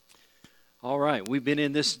All right, we've been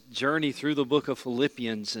in this journey through the book of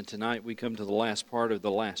Philippians, and tonight we come to the last part of the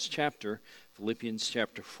last chapter, Philippians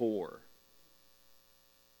chapter 4.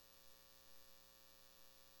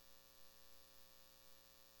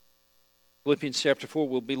 Philippians chapter 4,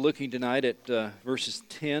 we'll be looking tonight at verses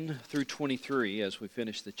 10 through 23 as we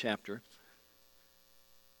finish the chapter.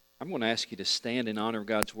 I'm going to ask you to stand in honor of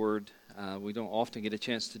God's Word. We don't often get a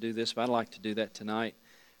chance to do this, but I'd like to do that tonight.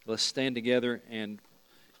 Let's stand together, and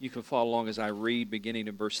you can follow along as I read, beginning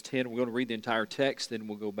in verse 10. We're going to read the entire text, then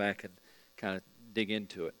we'll go back and kind of dig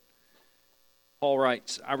into it. Paul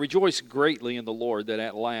writes, "I rejoice greatly in the Lord that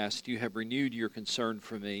at last you have renewed your concern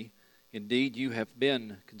for me. Indeed, you have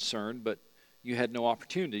been concerned, but you had no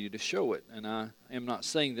opportunity to show it. And I am not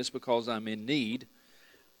saying this because I'm in need,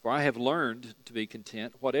 for I have learned to be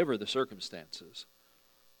content, whatever the circumstances.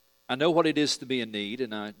 I know what it is to be in need,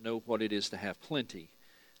 and I know what it is to have plenty.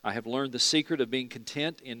 I have learned the secret of being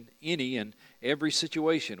content in any and every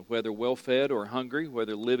situation, whether well-fed or hungry,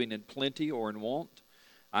 whether living in plenty or in want.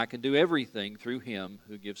 I can do everything through Him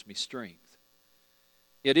who gives me strength.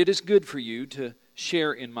 Yet it is good for you to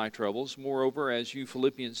share in my troubles. Moreover, as you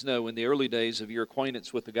Philippians know, in the early days of your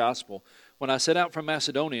acquaintance with the gospel, when I set out from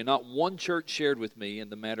Macedonia, not one church shared with me in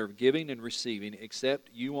the matter of giving and receiving, except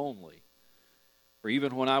you only. For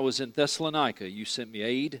even when I was in Thessalonica, you sent me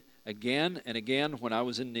aid again and again when I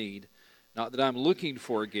was in need. Not that I'm looking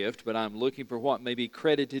for a gift, but I'm looking for what may be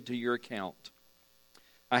credited to your account.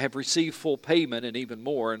 I have received full payment and even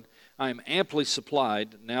more, and I am amply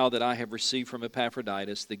supplied now that I have received from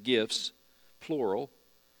Epaphroditus the gifts, plural,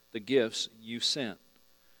 the gifts you sent.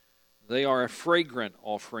 They are a fragrant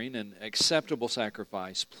offering and acceptable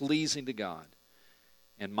sacrifice, pleasing to God.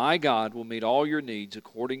 And my God will meet all your needs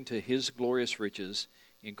according to His glorious riches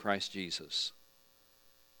in Christ Jesus.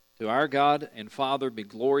 To our God and Father be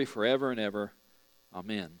glory forever and ever.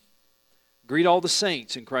 Amen. Greet all the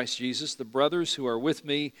saints in Christ Jesus, the brothers who are with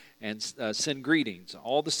me, and send greetings.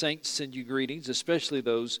 All the saints send you greetings, especially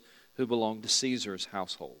those who belong to Caesar's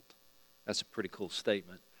household." That's a pretty cool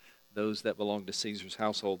statement. Those that belong to Caesar's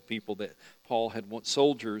household, people that Paul had won,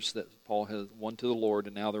 soldiers that Paul had won to the Lord,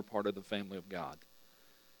 and now they're part of the family of God.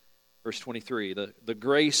 Verse 23, the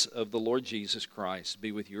grace of the Lord Jesus Christ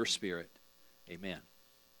be with your spirit. Amen.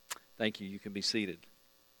 Thank you. You can be seated.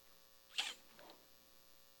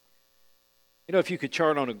 You know, if you could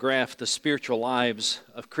chart on a graph the spiritual lives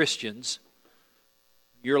of Christians,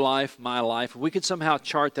 your life, my life, if we could somehow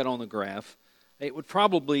chart that on the graph, it would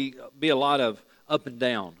probably be a lot of up and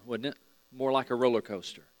down, wouldn't it? More like a roller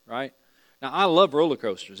coaster, right? Now, I love roller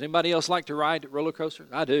coasters. Anybody else like to ride roller coasters?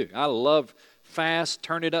 I do. I love fast,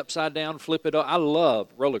 turn it upside down, flip it up. I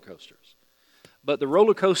love roller coasters. But the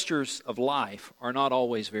roller coasters of life are not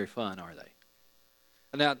always very fun, are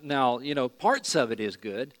they? Now, you know, parts of it is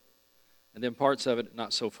good, and then parts of it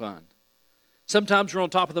not so fun. Sometimes we're on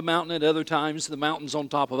top of the mountain, and other times the mountain's on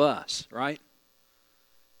top of us, right?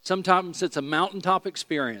 Sometimes it's a mountaintop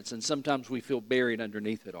experience, and sometimes we feel buried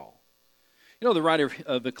underneath it all. You know, the writer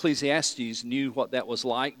of Ecclesiastes knew what that was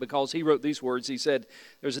like because he wrote these words. He said,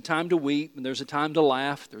 "There's a time to weep, and there's a time to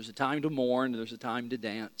laugh, there's a time to mourn, and there's a time to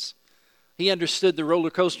dance." He understood the roller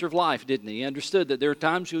coaster of life, didn't he? He understood that there are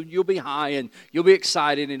times you'll be high and you'll be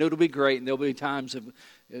excited and it'll be great, and there'll be times of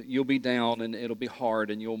you'll be down and it'll be hard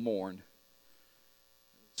and you'll mourn.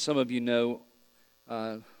 Some of you know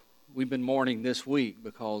we've been mourning this week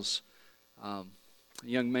because a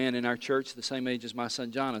young man in our church, the same age as my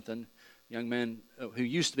son Jonathan, a young man who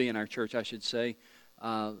used to be in our church, I should say,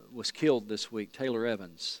 was killed this week. Taylor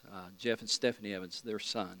Evans, Jeff and Stephanie Evans, their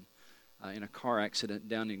son. In a car accident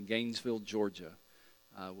down in Gainesville, Georgia.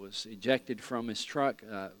 Was ejected from his truck.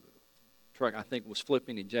 Truck, I think, was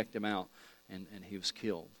flipping, ejected him out, and he was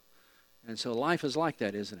killed. And so life is like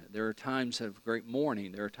that, isn't it? There are times of great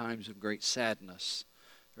mourning. There are times of great sadness.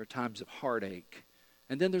 There are times of heartache.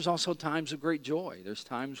 And then there's also times of great joy. There's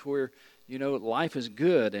times where, you know, life is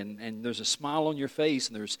good, and there's a smile on your face,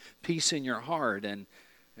 and there's peace in your heart. And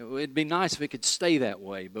it'd be nice if it could stay that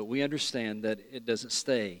way, but we understand that it doesn't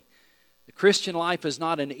stay. The Christian life is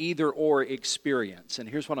not an either-or experience, and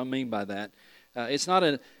here's what I mean by that. It's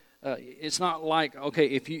not like, okay,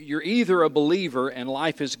 if you're either a believer and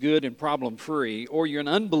life is good and problem-free, or you're an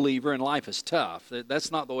unbeliever and life is tough.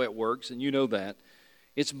 That's not the way it works, and you know that.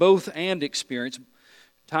 It's both and experience.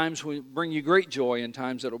 Times will bring you great joy, and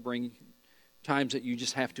times that will bring times that you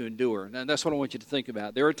just have to endure. And that's what I want you to think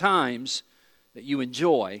about. There are times that you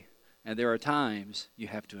enjoy, and there are times you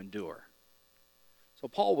have to endure. So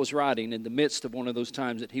Paul was writing in the midst of one of those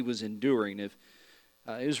times that he was enduring.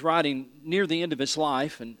 He was writing near the end of his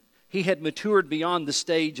life, and he had matured beyond the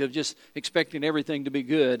stage of just expecting everything to be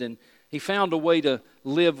good, and he found a way to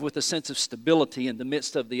live with a sense of stability in the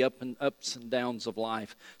midst of the ups and downs of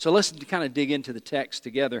life. So let's kind of dig into the text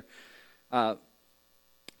together.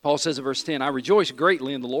 Paul says in verse 10, I rejoice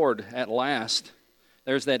greatly in the Lord at last.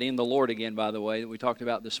 There's that in the Lord again, by the way, that we talked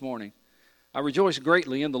about this morning. I rejoice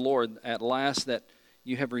greatly in the Lord at last that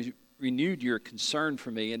you have renewed your concern for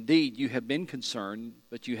me. Indeed, you have been concerned,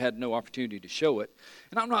 but you had no opportunity to show it.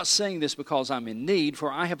 And I'm not saying this because I'm in need,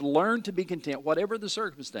 for I have learned to be content, whatever the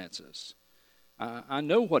circumstances. I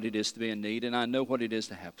know what it is to be in need, and I know what it is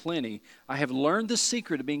to have plenty. I have learned the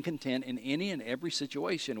secret of being content in any and every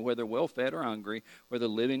situation, whether well-fed or hungry, whether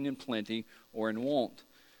living in plenty or in want.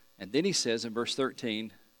 And then he says in verse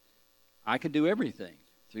 13, I can do everything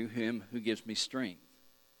through him who gives me strength.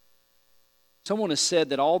 Someone has said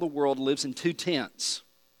that all the world lives in two tents.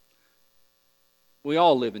 We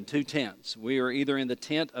all live in two tents. We are either in the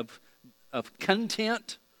tent of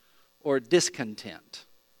content or discontent.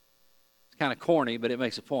 It's kind of corny, but it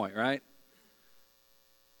makes a point, right?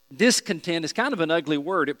 Discontent is kind of an ugly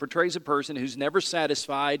word. It portrays a person who's never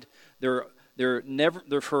satisfied. They're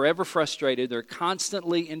forever frustrated. They're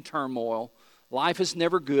constantly in turmoil. Life is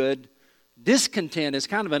never good. Discontent is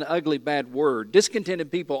kind of an ugly, bad word.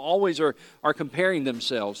 Discontented people always are comparing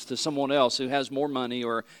themselves to someone else who has more money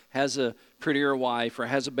or has a prettier wife or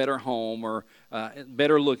has a better home or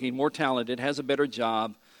better looking, more talented, has a better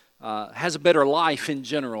job, has a better life in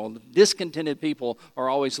general. Discontented people are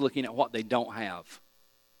always looking at what they don't have.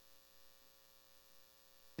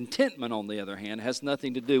 Contentment, on the other hand, has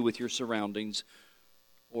nothing to do with your surroundings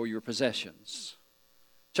or your possessions.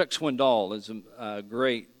 Chuck Swindoll is a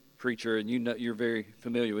great preacher, and you're very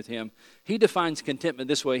familiar with him. He defines contentment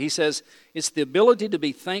this way. He says, it's the ability to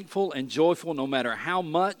be thankful and joyful no matter how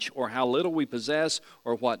much or how little we possess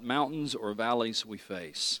or what mountains or valleys we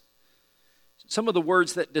face. Some of the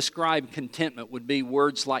words that describe contentment would be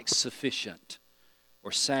words like sufficient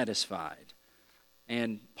or satisfied.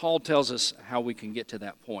 And Paul tells us how we can get to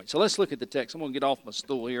that point. So let's look at the text. I'm going to get off my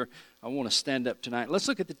stool here. I want to stand up tonight. Let's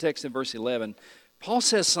look at the text in verse 11. Paul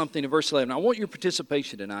says something in verse 11. I want your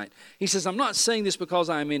participation tonight. He says, I'm not saying this because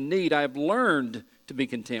I am in need. I have learned to be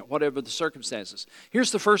content, whatever the circumstances.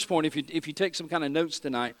 Here's the first point, if you take some kind of notes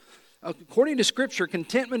tonight. According to Scripture,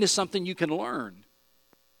 contentment is something you can learn.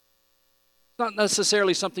 It's not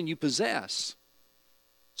necessarily something you possess.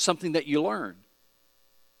 Something that you learn.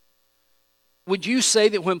 Would you say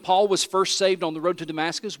that when Paul was first saved on the road to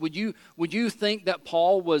Damascus, would you think that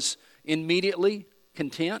Paul was immediately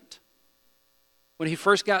content? When he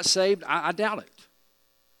first got saved, I doubt it.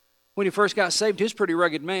 When he first got saved, he was a pretty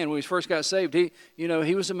rugged man. When he first got saved, he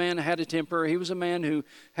was a man that had a temper. He was a man who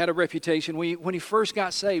had a reputation. When he first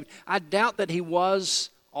got saved, I doubt that he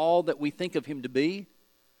was all that we think of him to be.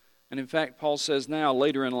 And in fact, Paul says now,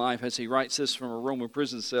 later in life, as he writes this from a Roman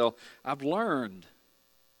prison cell, I've learned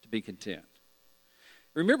to be content.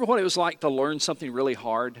 Remember what it was like to learn something really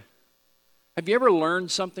hard? Have you ever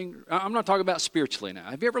learned something? I'm not talking about spiritually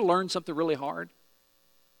now. Have you ever learned something really hard?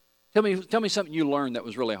 Tell me something you learned that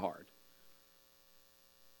was really hard.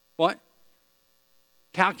 What?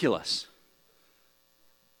 Calculus.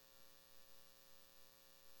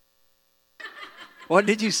 What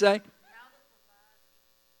did you say?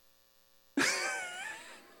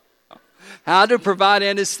 How to provide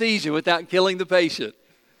anesthesia without killing the patient.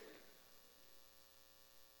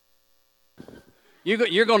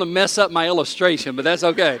 You're going to mess up my illustration, but that's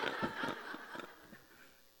okay.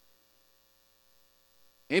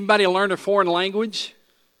 Anybody learn a foreign language?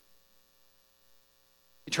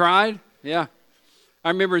 You tried? Yeah. I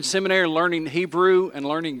remember in seminary learning Hebrew and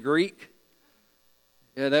learning Greek.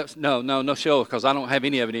 Yeah, that's no show because I don't have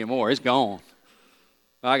any of it anymore. It's gone.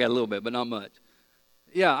 I got a little bit, but not much.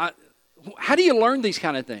 Yeah. How do you learn these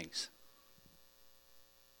kind of things?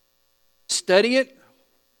 Study it.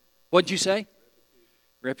 What'd you say?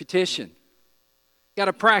 Repetition. You got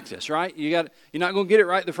to practice, right? You're not going to get it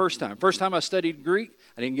right the first time. First time I studied Greek,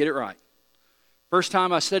 I didn't get it right. First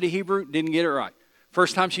time I studied Hebrew, didn't get it right.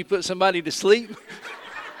 First time she put somebody to sleep,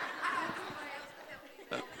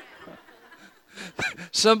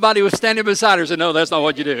 somebody was standing beside her and said, no, that's not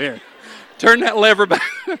what you do. Here, turn that lever back.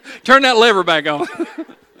 Turn that lever back on.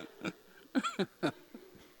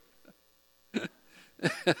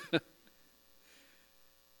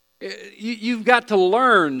 You've got to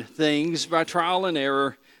learn things by trial and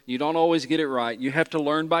error. You don't always get it right. You have to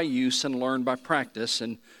learn by use and learn by practice.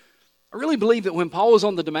 And I really believe that when Paul was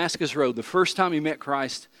on the Damascus Road, the first time he met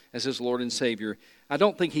Christ as his Lord and Savior, I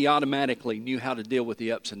don't think he automatically knew how to deal with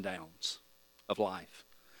the ups and downs of life.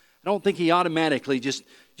 I don't think he automatically just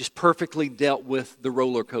just perfectly dealt with the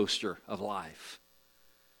roller coaster of life.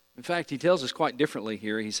 In fact, he tells us quite differently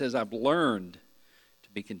here. He says, I've learned to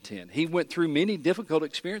be content. He went through many difficult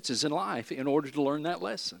experiences in life in order to learn that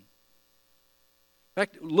lesson. In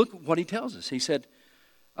fact, look what he tells us. He said,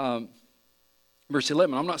 verse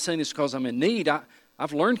 11, I'm not saying this because I'm in need.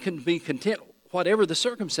 I've learned to be content whatever the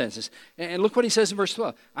circumstances. And look what he says in verse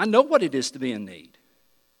 12. I know what it is to be in need.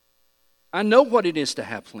 I know what it is to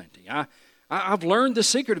have plenty. I've learned the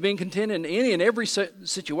secret of being content in any and every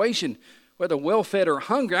situation, whether well-fed or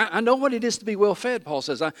hungry. I know what it is to be well-fed, Paul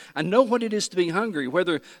says. I know what it is to be hungry,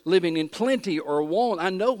 whether living in plenty or want. I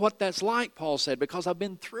know what that's like, Paul said, because I've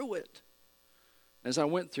been through it. As I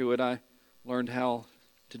went through it, I learned how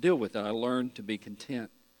to deal with it. I learned to be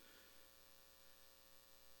content.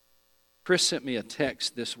 Chris sent me a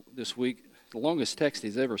text this week, the longest text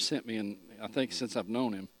he's ever sent me, and I think since I've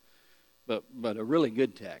known him, but a really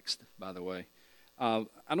good text, by the way. I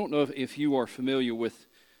don't know if you are familiar with,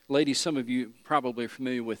 ladies, some of you probably are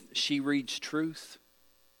familiar with She Reads Truth.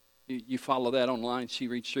 You follow that online, She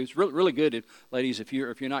Reads Truth. Really, really good, ladies. If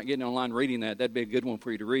you're not getting online reading that'd be a good one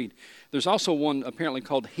for you to read. There's also one apparently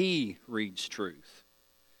called He Reads Truth.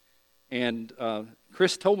 And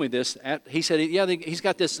Chris told me this. He said, yeah, he's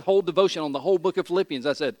got this whole devotion on the whole book of Philippians.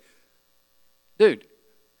 I said, dude,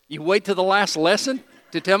 you wait till the last lesson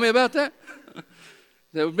to tell me about that?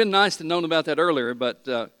 It would have been nice to know about that earlier, but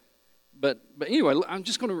anyway, I'm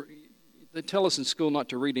just going to. They tell us in school not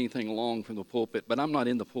to read anything long from the pulpit, but I'm not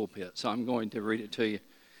in the pulpit, so I'm going to read it to you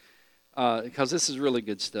because this is really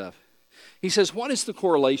good stuff. He says, what is the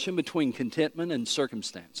correlation between contentment and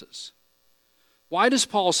circumstances? Why does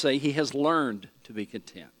Paul say he has learned to be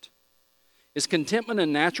content? Is contentment a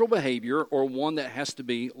natural behavior or one that has to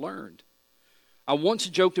be learned? I once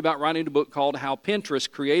joked about writing a book called How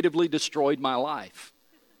Pinterest Creatively Destroyed My Life.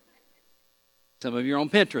 Some of you are on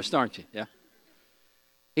Pinterest, aren't you? Yeah.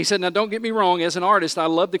 He said, now don't get me wrong, as an artist, I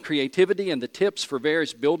love the creativity and the tips for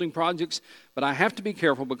various building projects, but I have to be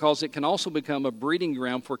careful because it can also become a breeding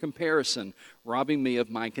ground for comparison, robbing me of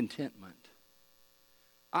my contentment.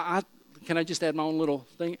 Can I just add my own little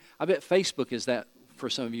thing? I bet Facebook is that for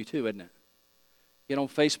some of you too, isn't it? Get on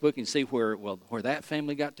Facebook and see where that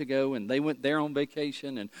family got to go, and they went there on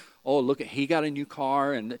vacation, and oh, look, he got a new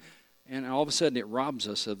car, and all of a sudden it robs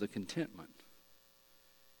us of the contentment.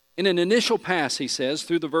 In an initial pass, he says,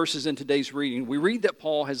 through the verses in today's reading, we read that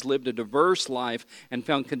Paul has lived a diverse life and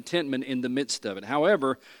found contentment in the midst of it.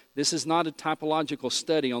 However, this is not a typological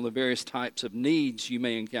study on the various types of needs you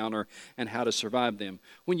may encounter and how to survive them.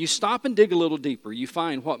 When you stop and dig a little deeper, you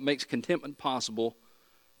find what makes contentment possible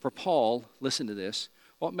for Paul. Listen to this.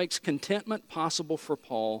 What makes contentment possible for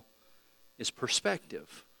Paul is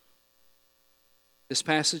perspective. This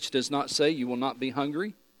passage does not say you will not be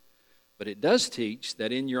hungry, but it does teach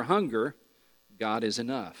that in your hunger, God is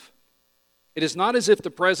enough. It is not as if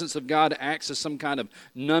the presence of God acts as some kind of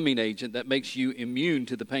numbing agent that makes you immune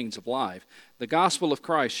to the pains of life. The gospel of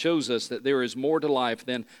Christ shows us that there is more to life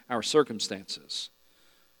than our circumstances.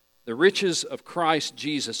 The riches of Christ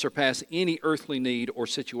Jesus surpass any earthly need or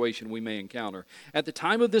situation we may encounter. At the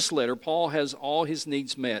time of this letter, Paul has all his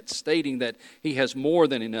needs met, stating that he has more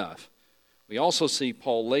than enough. We also see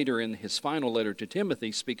Paul later in his final letter to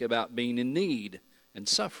Timothy speak about being in need and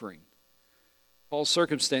suffering. Paul's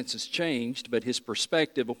circumstances changed, but his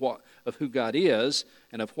perspective of who God is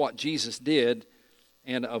and of what Jesus did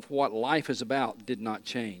and of what life is about did not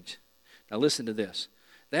change. Now listen to this.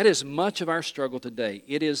 That is much of our struggle today.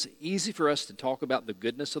 It is easy for us to talk about the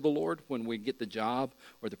goodness of the Lord when we get the job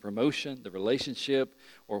or the promotion, the relationship,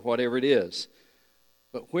 or whatever it is.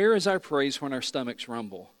 But where is our praise when our stomachs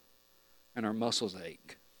rumble and our muscles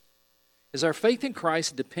ache? Is our faith in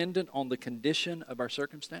Christ dependent on the condition of our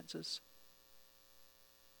circumstances?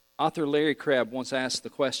 Author Larry Crabb once asked the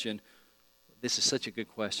question, this is such a good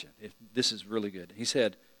question, this is really good. He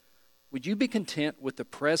said, would you be content with the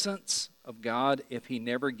presence of God if He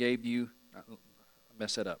never gave you,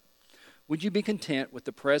 Would you be content with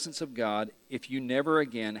the presence of God if you never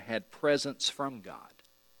again had presence from God?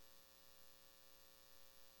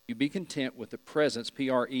 You be content with the presence,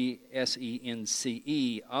 P-R-E-S-E-N-C-E,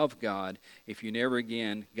 of God if you never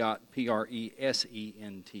again got P-R-E-S-E-N-T-S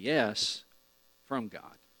from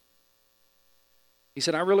God. He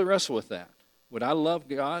said, I really wrestle with that. Would I love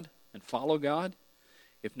God and follow God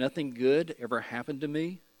if nothing good ever happened to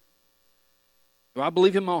me? Do I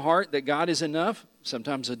believe in my heart that God is enough?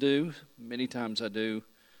 Sometimes I do. Many times I do.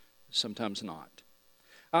 Sometimes not.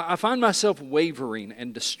 I find myself wavering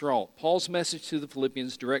and distraught. Paul's message to the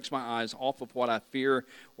Philippians directs my eyes off of what I fear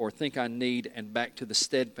or think I need and back to the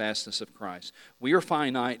steadfastness of Christ. We are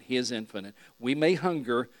finite, He is infinite. We may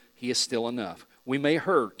hunger, He is still enough. We may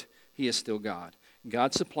hurt, He is still God.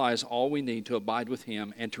 God supplies all we need to abide with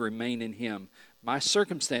Him and to remain in Him. My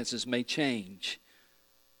circumstances may change,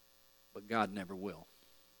 but God never will.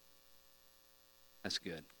 That's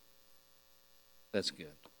good. That's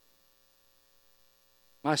good.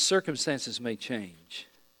 My circumstances may change,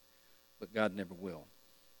 but God never will.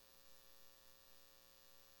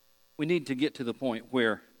 We need to get to the point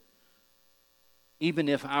where even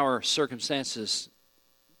if our circumstances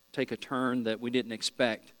take a turn that we didn't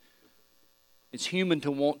expect, it's human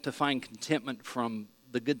to want to find contentment from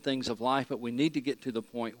the good things of life, but we need to get to the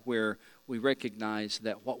point where we recognize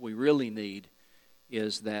that what we really need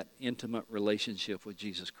is that intimate relationship with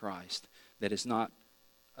Jesus Christ that is not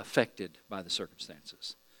affected by the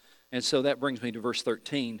circumstances. And so that brings me to verse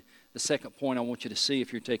 13. The second point I want you to see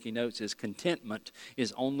if you're taking notes is contentment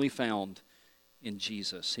is only found in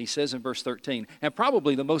Jesus. He says in verse 13, and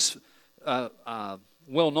probably the most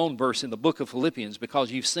well-known verse in the book of Philippians,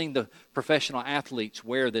 because you've seen the professional athletes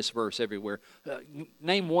wear this verse everywhere.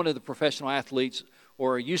 Name one of the professional athletes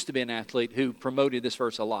or used to be an athlete who promoted this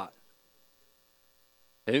verse a lot.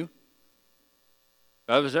 Who?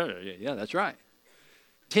 Yeah, that's right.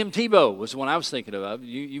 Tim Tebow was the one I was thinking of.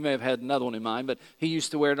 You may have had another one in mind, but he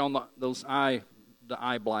used to wear it on the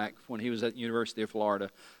eye black when he was at the University of Florida,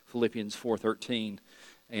 Philippians 4:13.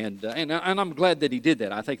 And I'm glad that he did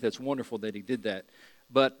that. I think that's wonderful that he did that.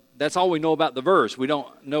 But that's all we know about the verse. We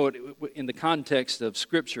don't know it in the context of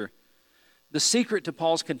Scripture. The secret to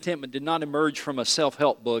Paul's contentment did not emerge from a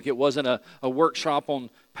self-help book. It wasn't a workshop on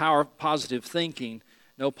positive thinking.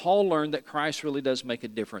 No, Paul learned that Christ really does make a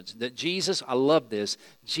difference. That Jesus, I love this,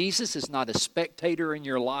 Jesus is not a spectator in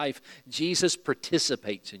your life. Jesus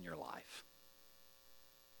participates in your life.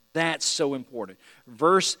 That's so important.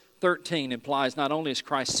 Verse 13 implies not only is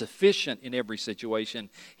Christ sufficient in every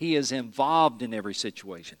situation, He is involved in every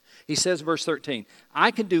situation. He says, verse 13,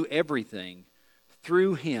 I can do everything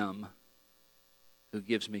through Him who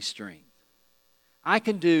gives me strength. I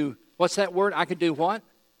can do, what's that word? I can do what?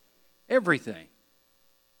 Everything.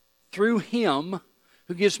 Through Him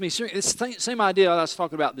who gives me strength. It's the same idea I was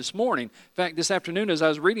talking about this morning. In fact, this afternoon as I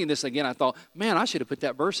was reading this again, I thought, man, I should have put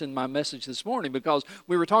that verse in my message this morning, because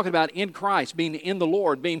we were talking about in Christ, being in the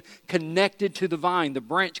Lord, being connected to the vine, the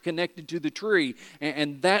branch connected to the tree,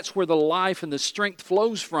 and that's where the life and the strength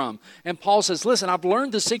flows from. And Paul says, listen, I've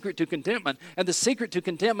learned the secret to contentment, and the secret to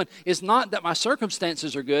contentment is not that my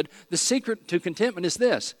circumstances are good. The secret to contentment is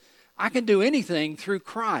this: I can do anything through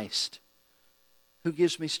Christ who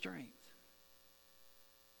gives me strength.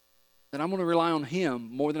 That I'm going to rely on Him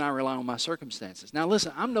more than I rely on my circumstances. Now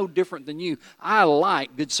listen, I'm no different than you. I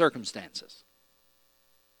like good circumstances.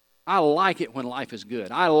 I like it when life is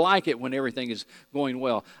good. I like it when everything is going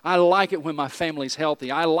well. I like it when my family's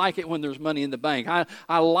healthy. I like it when there's money in the bank.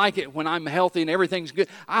 I like it when I'm healthy and everything's good.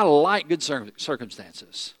 I like good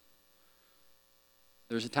circumstances.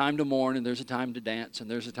 There's a time to mourn, and there's a time to dance,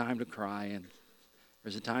 and there's a time to cry, and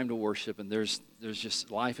there's a time to worship, and there's just,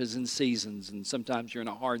 life is in seasons, and sometimes you're in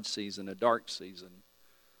a hard season, a dark season.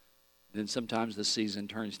 Then sometimes the season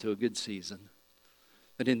turns to a good season.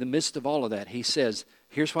 But in the midst of all of that, he says,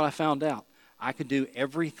 here's what I found out. I can do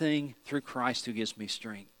everything through Christ who gives me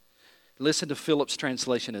strength. Listen to Philip's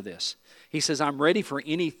translation of this. He says, I'm ready for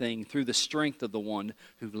anything through the strength of the one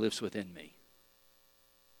who lives within me.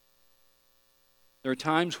 There are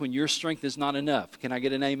times when your strength is not enough. Can I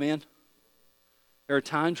get an amen? There are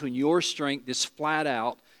times when your strength, this flat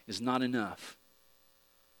out, is not enough.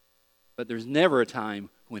 But there's never a time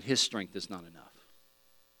when His strength is not enough.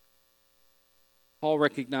 Paul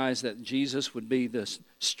recognized that Jesus would be the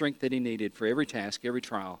strength that he needed for every task, every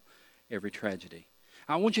trial, every tragedy.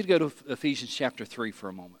 I want you to go to Ephesians chapter 3 for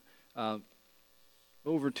a moment.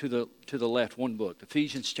 Over to the left, one book,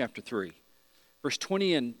 Ephesians chapter 3, verse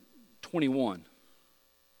 20 and 21.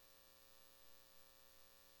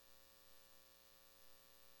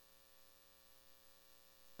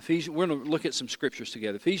 We're going to look at some scriptures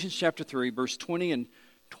together. Ephesians chapter 3, verse 20 and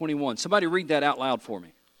 21. Somebody read that out loud for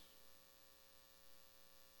me.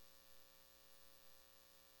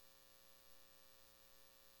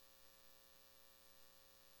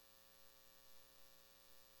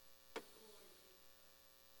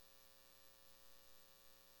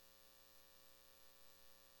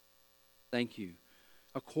 Thank you.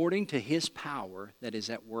 According to His power that is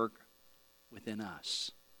at work within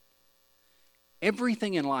us.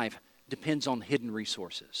 Everything in life depends on hidden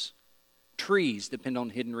resources. Trees depend on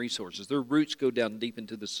hidden resources. Their roots go down deep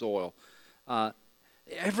into the soil.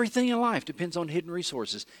 Everything in life depends on hidden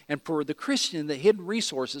resources. And for the Christian, the hidden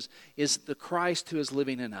resources is the Christ who is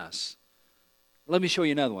living in us. Let me show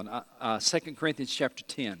you another one. 2 Corinthians chapter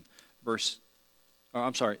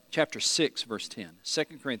 6, verse 10. 2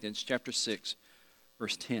 Corinthians chapter 6,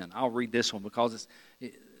 verse 10. I'll read this one because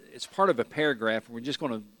it's part of a paragraph. We're just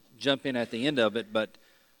going to jump in at the end of it, but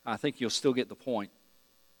I think you'll still get the point.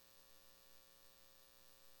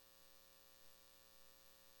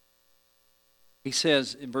 He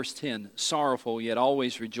says in verse 10, sorrowful yet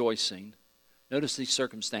always rejoicing. Notice these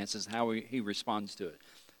circumstances, how he responds to it.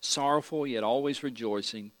 Sorrowful yet always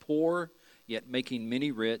rejoicing, poor yet making many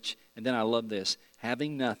rich. And then I love this,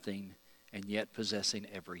 having nothing and yet possessing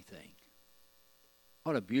everything.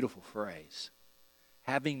 What a beautiful phrase.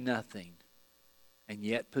 Having nothing and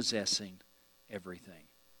yet possessing everything.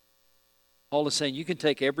 Paul is saying, you can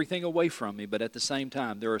take everything away from me, but at the same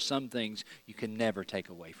time, there are some things you can never take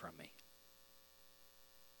away from me.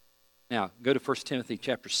 Now, go to 1 Timothy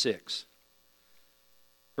chapter 6.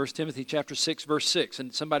 1 Timothy chapter 6, verse 6.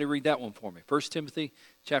 And somebody read that one for me. 1 Timothy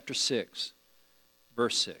chapter 6,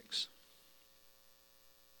 verse 6.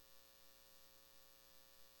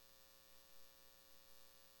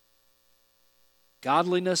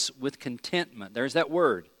 Godliness with contentment. There's that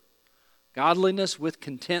word. Godliness with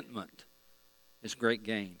contentment is great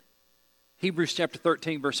gain. Hebrews chapter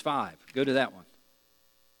 13, verse 5. Go to that one.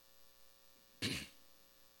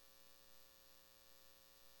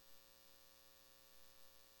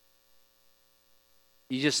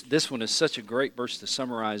 This one is such a great verse to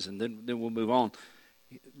summarize, and then we'll move on.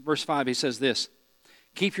 Verse 5, he says this,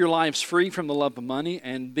 keep your lives free from the love of money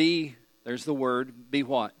and be, there's the word, be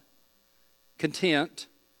what? Content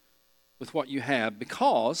with what you have,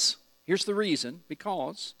 because, here's the reason,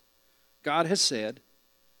 because God has said,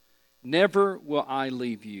 never will I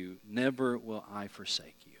leave you, never will I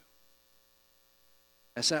forsake you.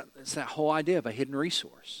 That's that whole idea of a hidden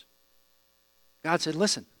resource. God said,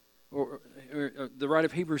 listen, or the writer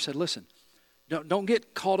of Hebrews said, listen, don't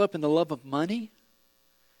get caught up in the love of money.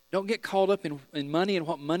 Don't get caught up in money and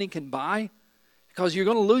what money can buy, because you're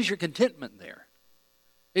going to lose your contentment there.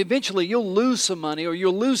 Eventually, you'll lose some money, or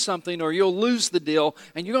you'll lose something, or you'll lose the deal,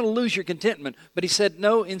 and you're going to lose your contentment. But he said,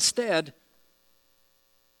 no, instead,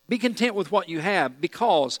 be content with what you have,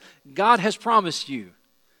 because God has promised you,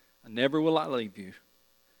 never will I leave you,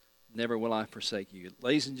 never will I forsake you.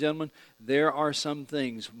 Ladies and gentlemen, there are some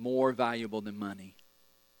things more valuable than money.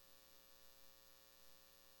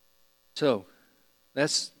 So,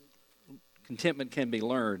 contentment can be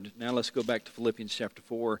learned. Now let's go back to Philippians chapter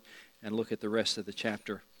 4 and look at the rest of the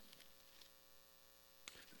chapter.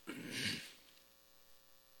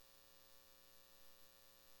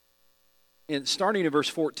 And starting in verse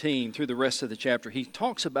 14 through the rest of the chapter, he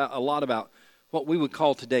talks a lot about what we would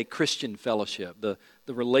call today Christian fellowship, the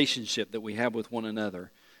relationship that we have with one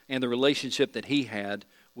another, and the relationship that he had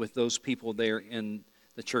with those people there in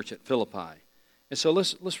the church at Philippi. And so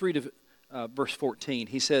let's read verse 14.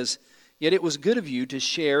 He says, yet it was good of you to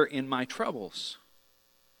share in my troubles.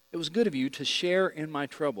 It was good of you to share in my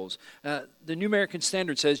troubles. The New American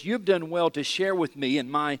Standard says, you have done well to share with me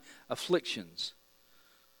in my afflictions.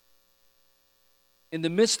 In the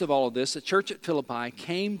midst of all of this, the church at Philippi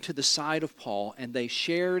came to the side of Paul, and they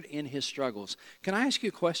shared in his struggles. Can I ask you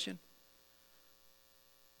a question?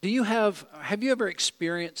 Have you ever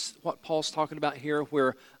experienced what Paul's talking about here,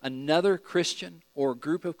 where another Christian or a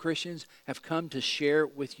group of Christians have come to share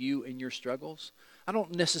with you in your struggles? I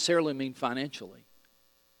don't necessarily mean financially,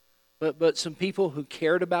 but some people who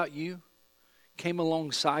cared about you came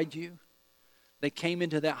alongside you. They came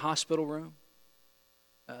into that hospital room.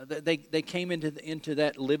 They came into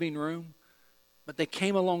that living room, but they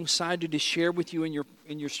came alongside you to share with you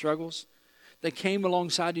in your struggles. They came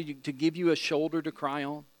alongside you to give you a shoulder to cry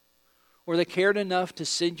on. Or they cared enough to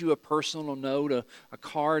send you a personal note, a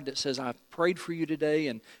card that says, I've prayed for you today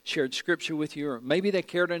and shared scripture with you. Or maybe they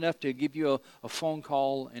cared enough to give you a phone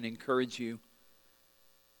call and encourage you.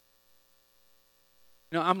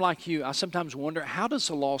 You know, I'm like you. I sometimes wonder, how does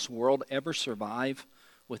the lost world ever survive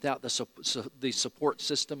without the support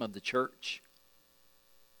system of the church?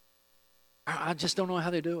 I just don't know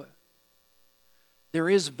how they do it. There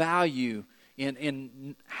is value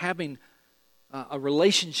in having a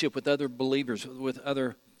relationship with other believers, with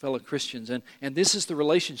other fellow Christians. And this is the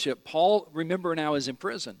relationship. Paul, remember now, is in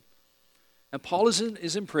prison. And Paul is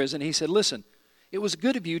in prison. He said, listen, it was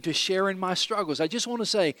good of you to share in my struggles. I just want to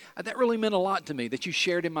say that really meant a lot to me that you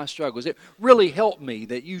shared in my struggles. It really helped me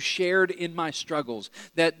that you shared in my struggles.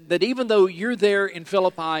 That even though you're there in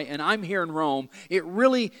Philippi and I'm here in Rome, it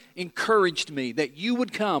really encouraged me that you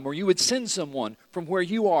would come or you would send someone from where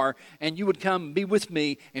you are and you would come be with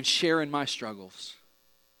me and share in my struggles.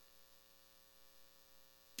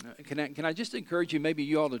 Can I just encourage you, maybe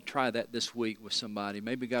you ought to try that this week with somebody.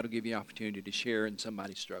 Maybe God will give you an opportunity to share in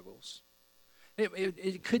somebody's struggles.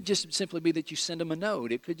 It could just simply be that you send them a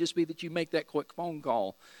note. It could just be that you make that quick phone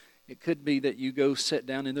call. It could be that you go sit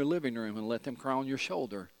down in their living room and let them cry on your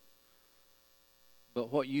shoulder.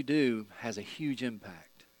 But what you do has a huge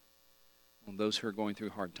impact on those who are going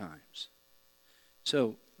through hard times.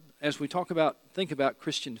 So as we think about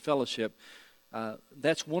Christian fellowship,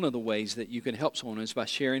 that's one of the ways that you can help someone is by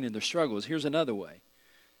sharing in their struggles. Here's another way,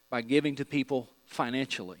 by giving to people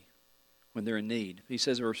financially when they're in need. He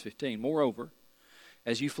says in verse 15, moreover,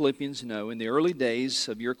 as you Philippians know, in the early days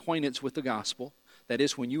of your acquaintance with the gospel, that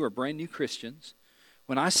is when you were brand new Christians,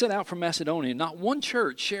 when I set out from Macedonia, not one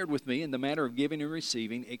church shared with me in the matter of giving and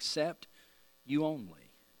receiving except you only.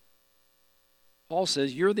 Paul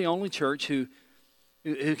says you're the only church who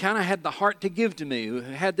kind of had the heart to give to me, who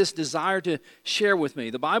had this desire to share with me.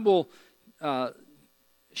 The Bible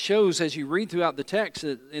shows, as you read throughout the text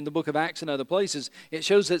in the book of Acts and other places, it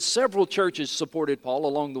shows that several churches supported Paul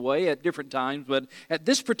along the way at different times, but at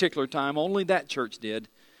this particular time, only that church did.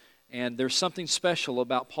 And there's something special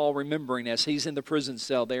about Paul remembering as he's in the prison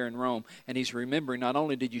cell there in Rome, and he's remembering, not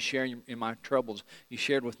only did you share in my troubles, you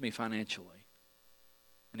shared with me financially.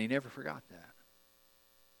 And he never forgot that.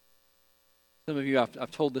 Some of you,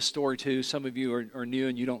 I've told this story too. Some of you are new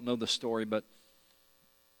and you don't know the story, but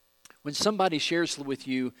when somebody shares with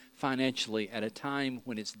you financially at a time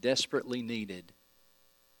when it's desperately needed,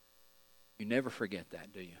 you never forget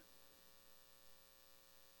that, do you?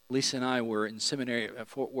 Lisa and I were in seminary at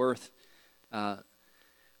Fort Worth.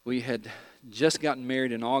 We had just gotten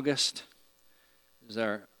married in August. It was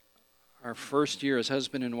our first year as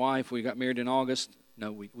husband and wife. We got married in August.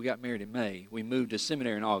 No, we got married in May. We moved to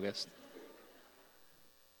seminary in August.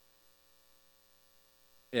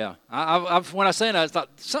 Yeah, when I say that, I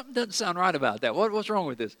thought, something doesn't sound right about that. What's wrong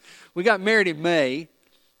with this? We got married in May,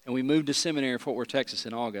 and we moved to seminary in Fort Worth, Texas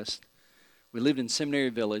in August. We lived in Seminary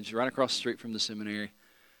Village, right across the street from the seminary.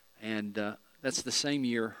 And that's the same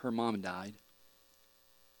year her mom died.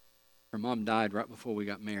 Her mom died right before we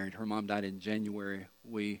got married. Her mom died in January.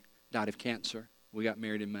 We died of cancer. We got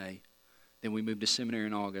married in May. Then we moved to seminary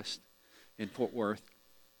in August in Fort Worth.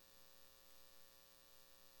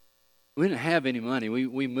 We didn't have any money.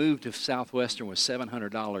 We moved to Southwestern with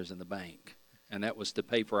 $700 in the bank, and that was to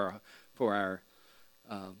pay for our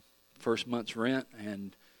first month's rent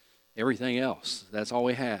and everything else. That's all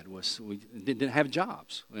we had. We didn't have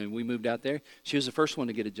jobs. And we moved out there. She was the first one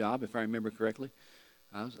to get a job, if I remember correctly.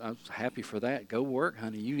 I was happy for that. Go work,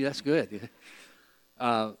 honey. That's good.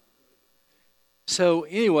 So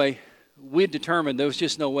anyway, we had determined there was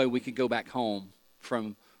just no way we could go back home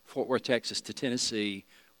from Fort Worth, Texas to Tennessee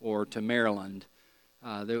or to Maryland.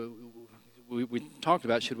 We talked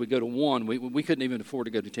about, should we go to one? We couldn't even afford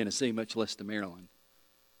to go to Tennessee, much less to Maryland.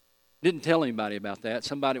 Didn't tell anybody about that.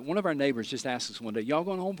 One of our neighbors just asked us one day, y'all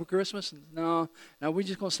going home for Christmas? No, we're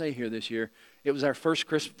just going to stay here this year. It was our first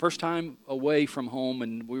time away from home,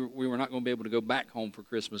 and we were not going to be able to go back home for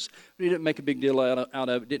Christmas. We didn't make a big deal out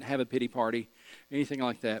of it, didn't have a pity party, anything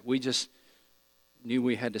like that. We just knew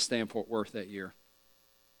we had to stay in Fort Worth that year.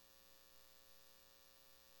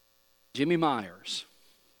 Jimmy Myers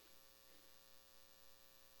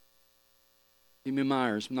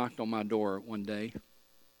knocked on my door one day.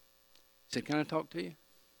 He said, can I talk to you?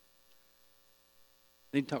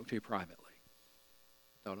 I need to talk to you privately.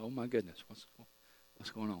 I thought, oh my goodness,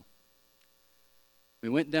 what's going on? We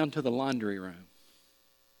went down to the laundry room.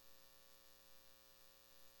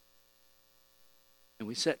 And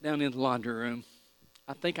we sat down in the laundry room.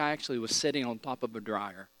 I think I actually was sitting on top of a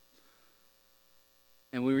dryer.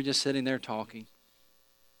 And we were just sitting there talking.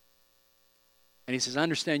 And he says, I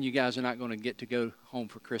understand you guys are not going to get to go home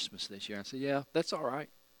for Christmas this year. I said, yeah, that's all right.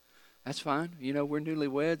 That's fine. You know, we're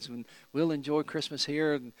newlyweds, and we'll enjoy Christmas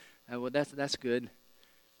here. And well, that's good.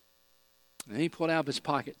 And he pulled out of his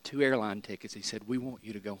pocket 2 airline tickets. He said, we want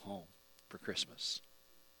you to go home for Christmas.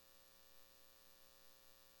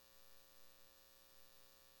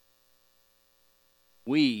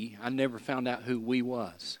 I never found out who we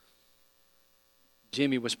was.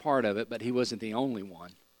 Jimmy was part of it, but he wasn't the only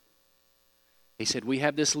one. He said, we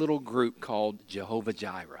have this little group called Jehovah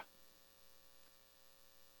Jireh.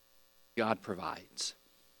 God provides.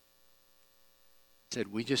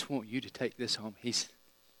 said, we just want you to take this home. He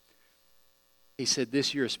said,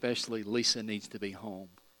 this year especially, Lisa needs to be home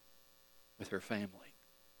with her family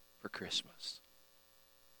for Christmas.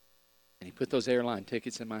 And he put those airline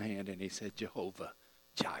tickets in my hand and he said, Jehovah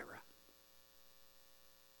Jireh.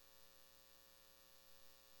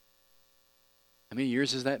 How many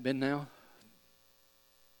years has that been now?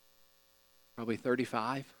 Probably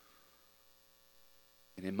 35.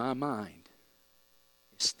 And in my mind,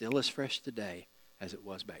 it's still as fresh today as it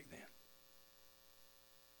was back then.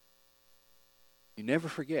 You never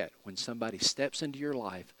forget when somebody steps into your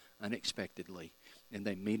life unexpectedly and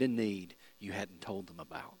they meet a need you hadn't told them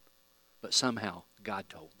about. But somehow God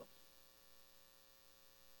told them.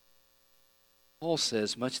 Paul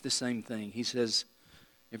says much the same thing. He says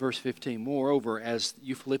in verse 15, moreover, as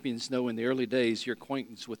you Philippians know in the early days, your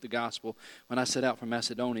acquaintance with the gospel, when I set out from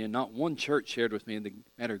Macedonia, not one church shared with me in the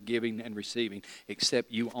matter of giving and receiving,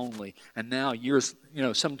 except you only. And now, years,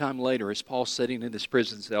 sometime later, as Paul's sitting in this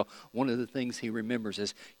prison cell, one of the things he remembers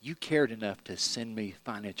is, you cared enough to send me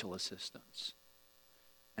financial assistance.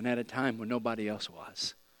 And at a time when nobody else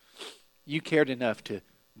was. You cared enough to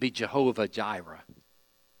be Jehovah Jireh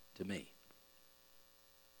to me.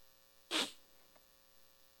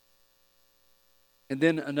 And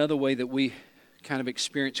then another way that we kind of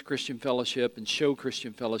experience Christian fellowship and show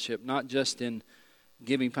Christian fellowship, not just in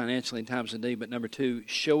giving financially in times of need, but number two,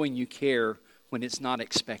 showing you care when it's not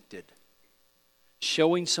expected.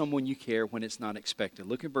 Showing someone you care when it's not expected.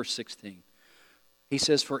 Look at verse 16. He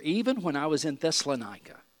says, for even when I was in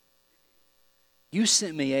Thessalonica, you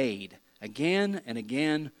sent me aid again and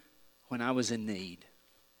again when I was in need.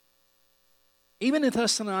 Even in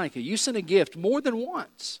Thessalonica, you sent a gift more than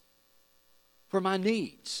once for my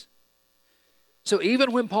needs. So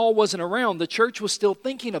even when Paul wasn't around, the church was still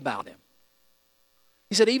thinking about him.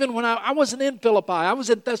 He said, even when I wasn't in Philippi, I was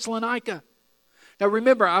in Thessalonica. Now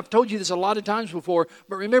remember, I've told you this a lot of times before,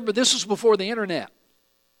 but remember, this was before the internet.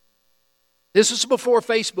 This was before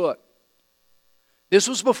Facebook. This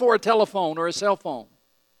was before a telephone or a cell phone.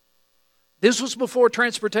 This was before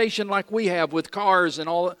transportation like we have with cars and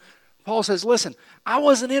all. Paul says, listen, I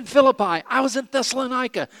wasn't in Philippi. I was in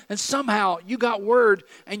Thessalonica. And somehow you got word,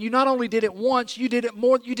 and you not only did it once, you did it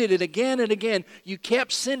more. You did it again and again. You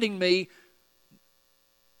kept sending me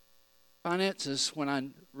finances when I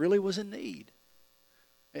really was in need.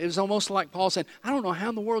 It was almost like Paul said, I don't know how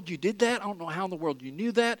in the world you did that. I don't know how in the world you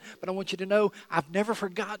knew that. But I want you to know I've never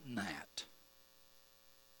forgotten that.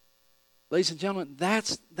 Ladies and gentlemen,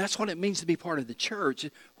 that's what it means to be part of the church,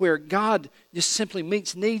 where God just simply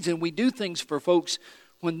meets needs and we do things for folks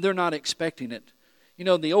when they're not expecting it. You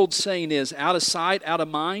know, the old saying is, out of sight, out of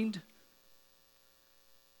mind.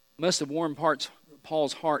 It must have warmed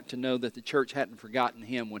Paul's heart to know that the church hadn't forgotten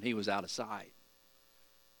him when he was out of sight.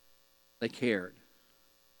 They cared.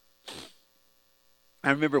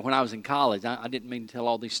 I remember when I was in college, I didn't mean to tell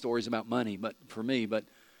all these stories about money, but for me,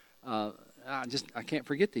 I can't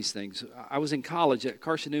forget these things. I was in college at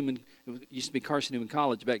Carson Newman. It used to be Carson Newman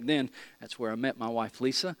College back then. That's where I met my wife,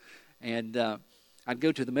 Lisa. And I'd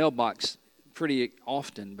go to the mailbox pretty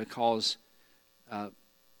often because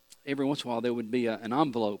every once in a while there would be an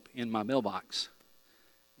envelope in my mailbox.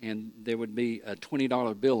 And there would be a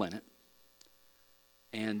 $20 bill in it.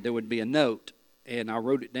 And there would be a note. And I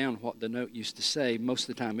wrote it down what the note used to say. Most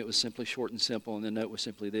of the time it was simply short and simple. And the note was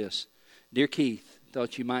simply this. Dear Keith,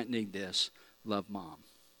 thought you might need this. Love, Mom.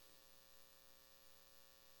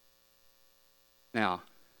 Now,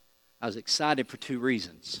 I was excited for two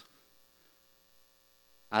reasons.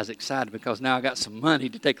 I was excited because now I got some money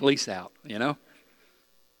to take Lisa out, And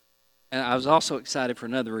I was also excited for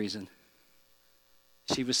another reason.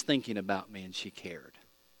 She was thinking about me and she cared.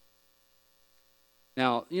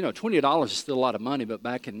 Now, $20 is still a lot of money, but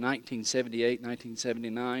back in 1978,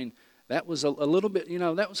 1979, that was a little bit,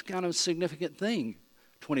 that was kind of a significant thing,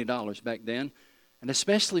 $20 back then. And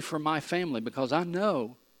especially for my family, because I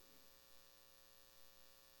know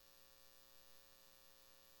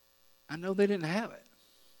they didn't have it.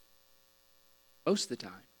 Most of the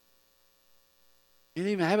time. They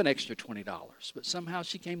didn't even have an extra $20, but somehow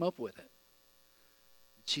she came up with it.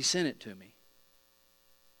 She sent it to me.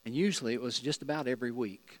 And usually it was just about every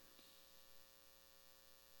week.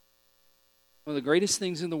 One of the greatest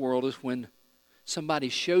things in the world is when somebody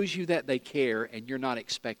shows you that they care and you're not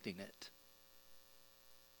expecting it.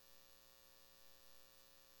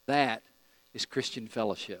 That is Christian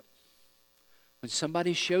fellowship. When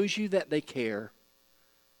somebody shows you that they care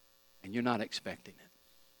and you're not expecting it.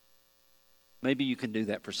 Maybe you can do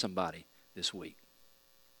that for somebody this week.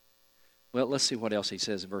 Well, let's see what else he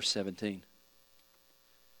says in verse 17.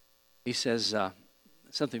 He says,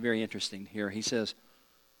 something very interesting here. He says,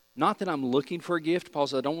 not that I'm looking for a gift. Paul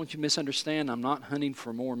says, I don't want you to misunderstand. I'm not hunting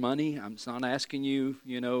for more money. I'm not asking you,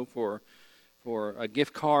 for a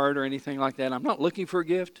gift card or anything like that. I'm not looking for a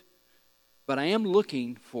gift, but I am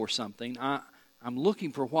looking for something. I'm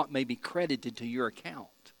looking for what may be credited to your account.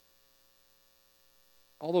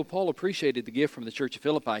 Although Paul appreciated the gift from the church of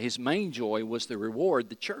Philippi, his main joy was the reward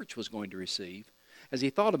the church was going to receive as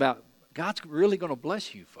he thought about, God's really going to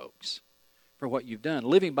bless you folks for what you've done.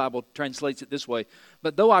 Living Bible translates it this way,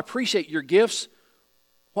 but though I appreciate your gifts,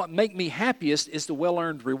 what make me happiest is the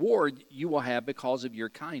well-earned reward you will have because of your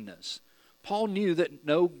kindness. Paul knew that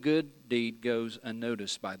no good deed goes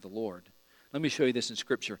unnoticed by the Lord. Let me show you this in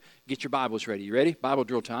Scripture. Get your Bibles ready. You ready? Bible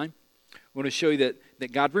drill time. I want to show you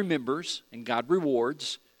that God remembers and God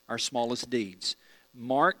rewards our smallest deeds.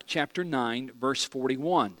 Mark chapter 9, verse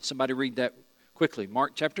 41. Somebody read that quickly.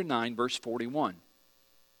 Mark chapter 9, verse 41.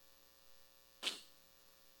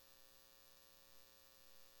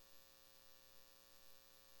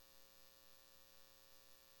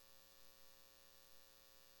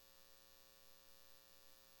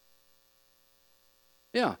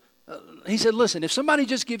 Yeah. He said, listen, if somebody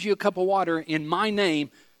just gives you a cup of water in my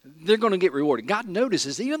name, they're going to get rewarded. God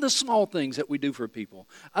notices even the small things that we do for people.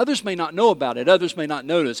 Others may not know about it. Others may not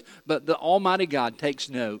notice. But the Almighty God takes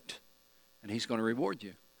note, and He's going to reward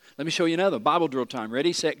you. Let me show you another. Bible drill time.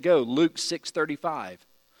 Ready, set, go. Luke 6:35.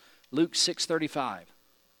 Luke 6:35.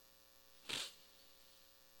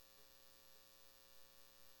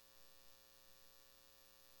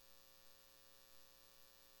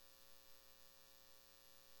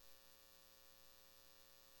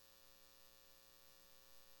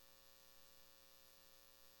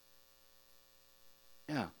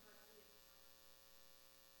 Yeah.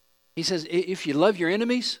 He says, if you love your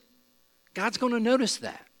enemies, God's going to notice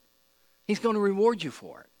that. He's going to reward you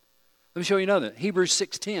for it. Let me show you another. Hebrews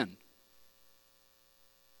 6:10.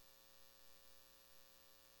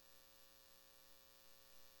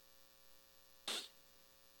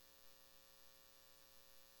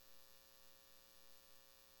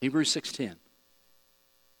 Hebrews 6:10.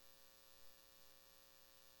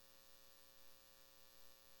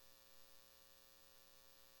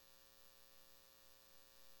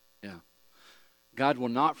 Yeah. God will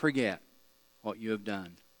not forget what you have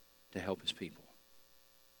done to help His people.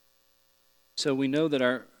 So we know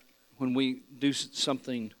that when we do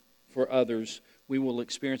something for others, we will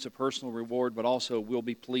experience a personal reward, but also will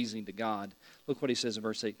be pleasing to God. Look what he says in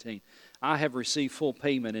verse 18. I have received full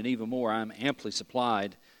payment, and even more, I am amply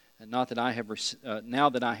supplied. And now that I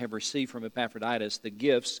have received from Epaphroditus the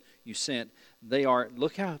gifts you sent, they are,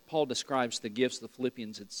 look how Paul describes the gifts the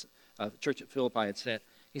Philippians, church at Philippi had sent.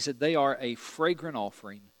 He said, they are a fragrant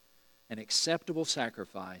offering, an acceptable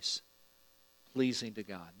sacrifice, pleasing to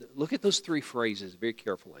God. Look at those three phrases very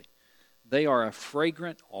carefully. They are a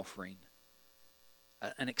fragrant offering,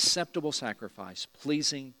 an acceptable sacrifice,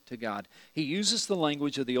 pleasing to God. He uses the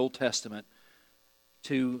language of the Old Testament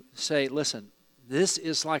to say, listen, this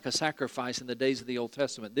is like a sacrifice in the days of the Old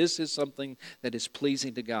Testament. This is something that is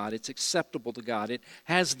pleasing to God. It's acceptable to God. It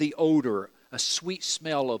has the odor, a sweet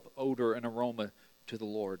smell of odor and aroma to the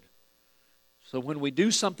Lord. So when we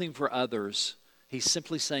do something for others, he's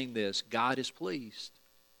simply saying this, God is pleased.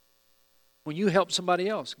 When you help somebody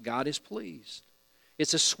else, God is pleased.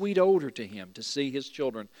 It's a sweet odor to him to see his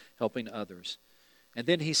children helping others. And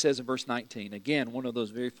then he says in verse 19, again, one of those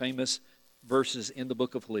very famous verses in the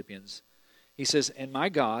book of Philippians. He says, and my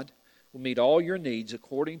God will meet all your needs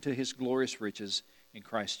according to his glorious riches in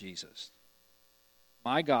Christ Jesus.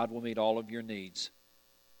 My God will meet all of your needs.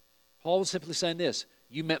 Paul was simply saying this,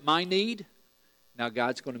 you met my need, now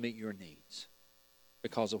God's going to meet your needs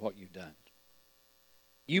because of what you've done.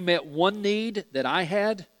 You met one need that I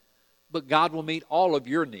had, but God will meet all of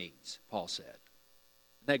your needs, Paul said.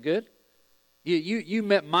 Isn't that good? You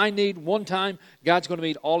met my need one time, God's going to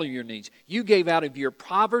meet all of your needs. You gave out of your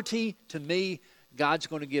poverty to me, God's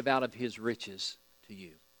going to give out of his riches to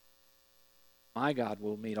you. My God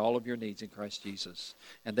will meet all of your needs in Christ Jesus.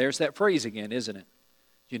 And there's that phrase again, isn't it?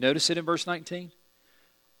 Do you notice it in verse 19?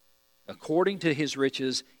 According to his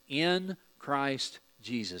riches in Christ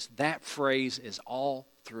Jesus. That phrase is all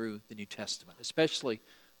through the New Testament, especially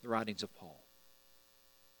the writings of Paul.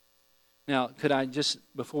 Now, could I just,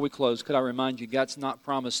 before we close, could I remind you, God's not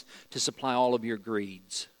promised to supply all of your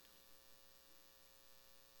greeds.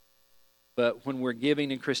 But when we're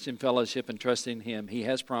giving in Christian fellowship and trusting him, he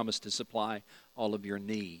has promised to supply all of your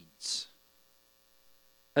needs.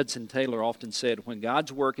 Hudson Taylor often said, when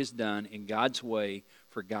God's work is done in God's way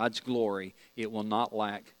for God's glory, it will not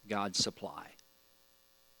lack God's supply.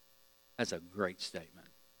 That's a great statement.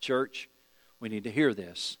 Church, We need to hear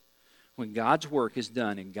this. When God's work is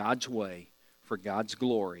done in God's way for God's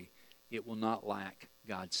glory, it will not lack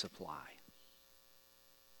God's supply.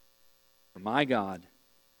 For my God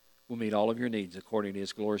will meet all of your needs according to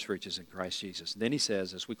His glorious riches in Christ Jesus. Then he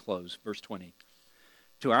says, as we close, verse 20,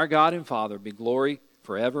 to our God and Father be glory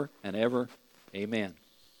forever and ever. Amen.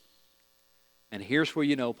 And here's where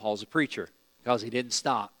you know Paul's a preacher, because he didn't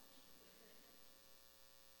stop.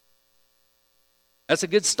 That's a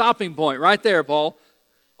good stopping point right there, Paul.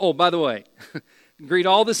 Oh, by the way, greet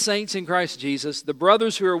all the saints in Christ Jesus. The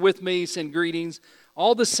brothers who are with me send greetings.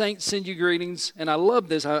 All the saints send you greetings. And I love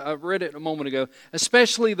this. I read it a moment ago.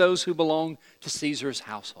 Especially those who belong to Caesar's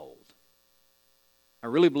household. I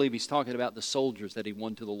really believe he's talking about the soldiers that he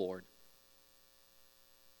won to the Lord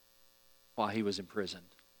while he was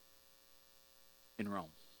imprisoned in Rome.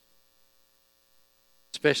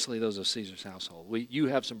 Especially those of Caesar's household. You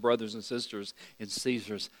have some brothers and sisters in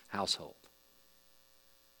Caesar's household.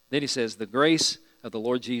 Then he says, the grace of the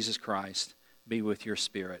Lord Jesus Christ be with your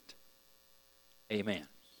spirit. Amen.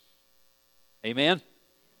 Amen.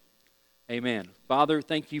 Amen. Father,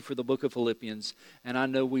 thank you for the book of Philippians. And I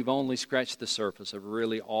know we've only scratched the surface of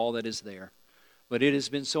really all that is there. But it has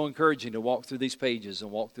been so encouraging to walk through these pages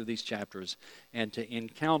and walk through these chapters and to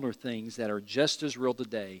encounter things that are just as real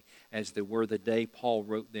today as they were the day Paul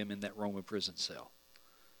wrote them in that Roman prison cell.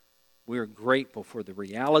 We are grateful for the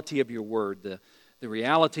reality of your word, the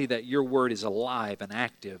reality that your word is alive and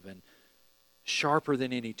active and sharper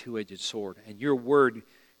than any two-edged sword. And your word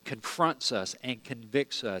confronts us and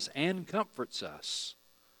convicts us and comforts us.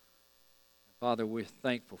 Father, we're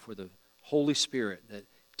thankful for the Holy Spirit that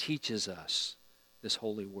teaches us this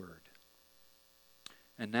holy word.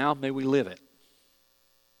 And now may we live it.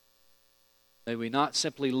 May we not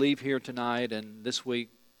simply leave here tonight and this week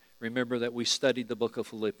remember that we studied the book of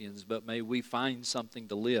Philippians, but may we find something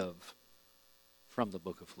to live from the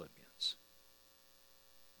book of Philippians.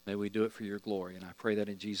 May we do it for your glory, and I pray that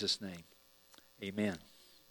in Jesus' name. Amen.